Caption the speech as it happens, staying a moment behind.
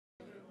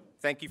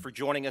Thank you for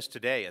joining us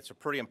today. It's a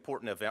pretty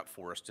important event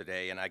for us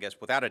today, and I guess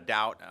without a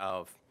doubt,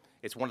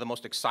 it's one of the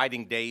most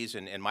exciting days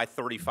in my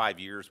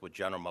 35 years with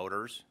General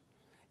Motors.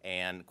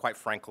 And quite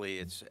frankly,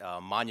 it's a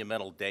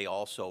monumental day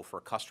also for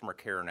customer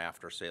care and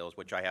after sales,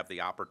 which I have the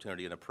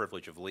opportunity and the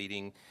privilege of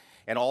leading,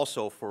 and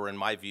also for, in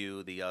my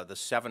view, the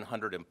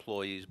 700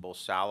 employees, both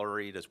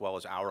salaried as well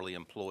as hourly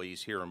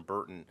employees here in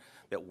Burton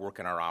that work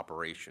in our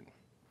operation.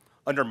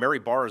 Under Mary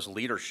Barra's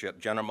leadership,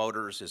 General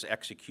Motors is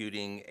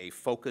executing a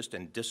focused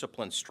and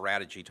disciplined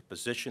strategy to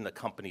position the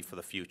company for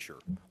the future,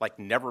 like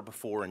never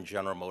before in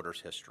General Motors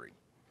history.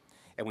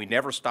 And we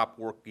never stop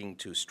working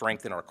to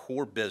strengthen our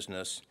core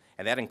business,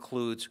 and that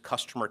includes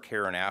customer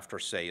care and after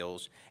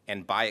sales,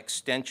 and by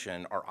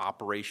extension, our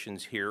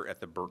operations here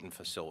at the Burton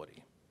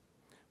facility.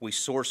 We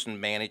source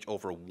and manage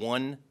over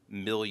 1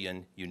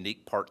 million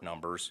unique part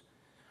numbers,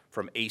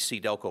 from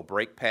ACDelco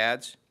brake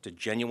pads to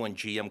genuine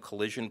GM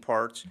collision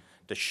parts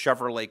to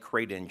Chevrolet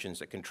crate engines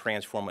that can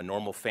transform a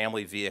normal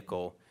family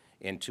vehicle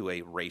into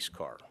a race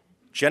car.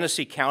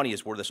 Genesee County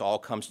is where this all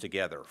comes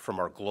together, from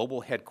our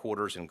global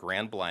headquarters in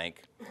Grand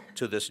Blanc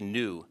to this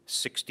new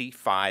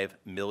 $65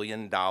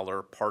 million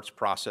parts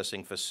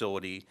processing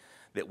facility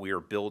that we are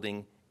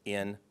building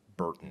in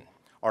Burton.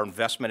 Our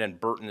investment in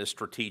Burton is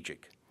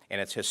strategic, and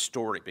it's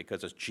historic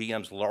because it's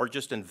GM's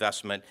largest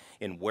investment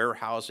in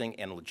warehousing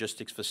and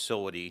logistics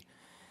facility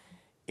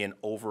in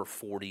over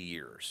 40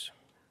 years.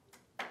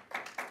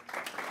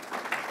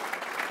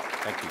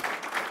 Thank you.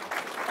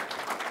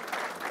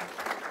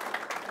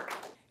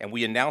 And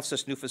we announced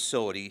this new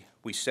facility.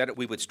 We said that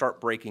we would start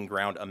breaking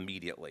ground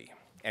immediately.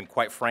 And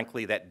quite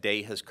frankly, that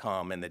day has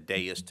come, and the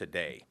day is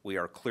today. We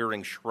are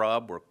clearing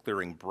shrub, we're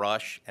clearing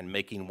brush, and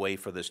making way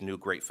for this new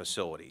great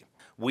facility.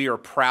 We are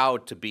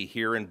proud to be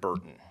here in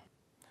Burton.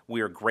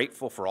 We are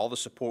grateful for all the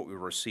support we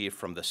received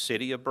from the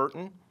City of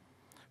Burton,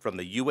 from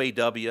the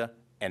UAW,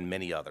 and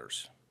many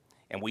others.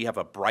 And we have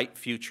a bright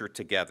future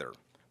together.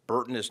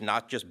 Burton is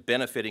not just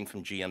benefiting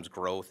from GM's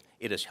growth,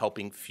 it is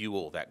helping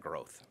fuel that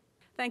growth.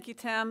 Thank you,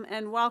 Tim,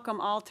 and welcome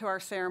all to our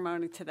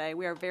ceremony today.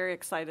 We are very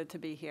excited to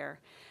be here.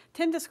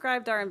 Tim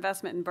described our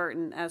investment in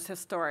Burton as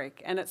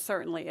historic, and it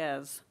certainly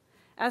is.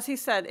 As he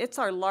said, it's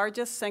our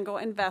largest single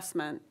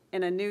investment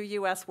in a new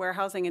U.S.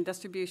 warehousing and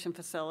distribution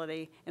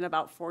facility in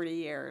about 40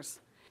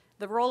 years.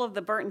 The role of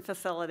the Burton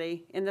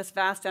facility in this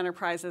vast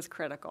enterprise is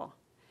critical.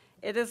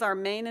 It is our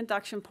main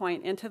induction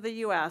point into the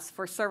U.S.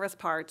 for service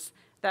parts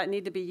that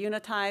need to be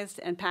unitized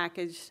and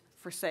packaged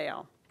for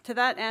sale. To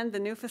that end, the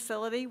new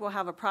facility will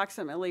have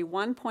approximately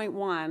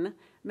 1.1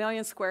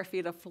 million square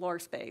feet of floor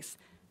space,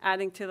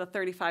 adding to the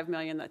 35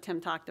 million that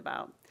Tim talked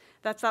about.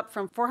 That's up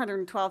from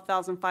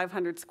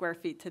 412,500 square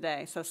feet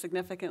today, so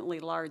significantly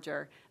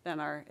larger than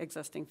our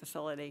existing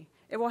facility.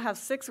 It will have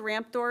 6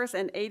 ramp doors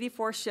and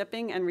 84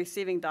 shipping and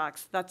receiving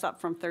docks. That's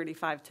up from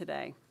 35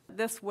 today.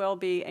 This will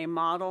be a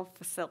model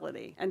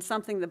facility and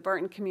something the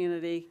Burton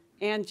community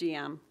and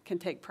GM can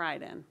take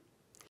pride in.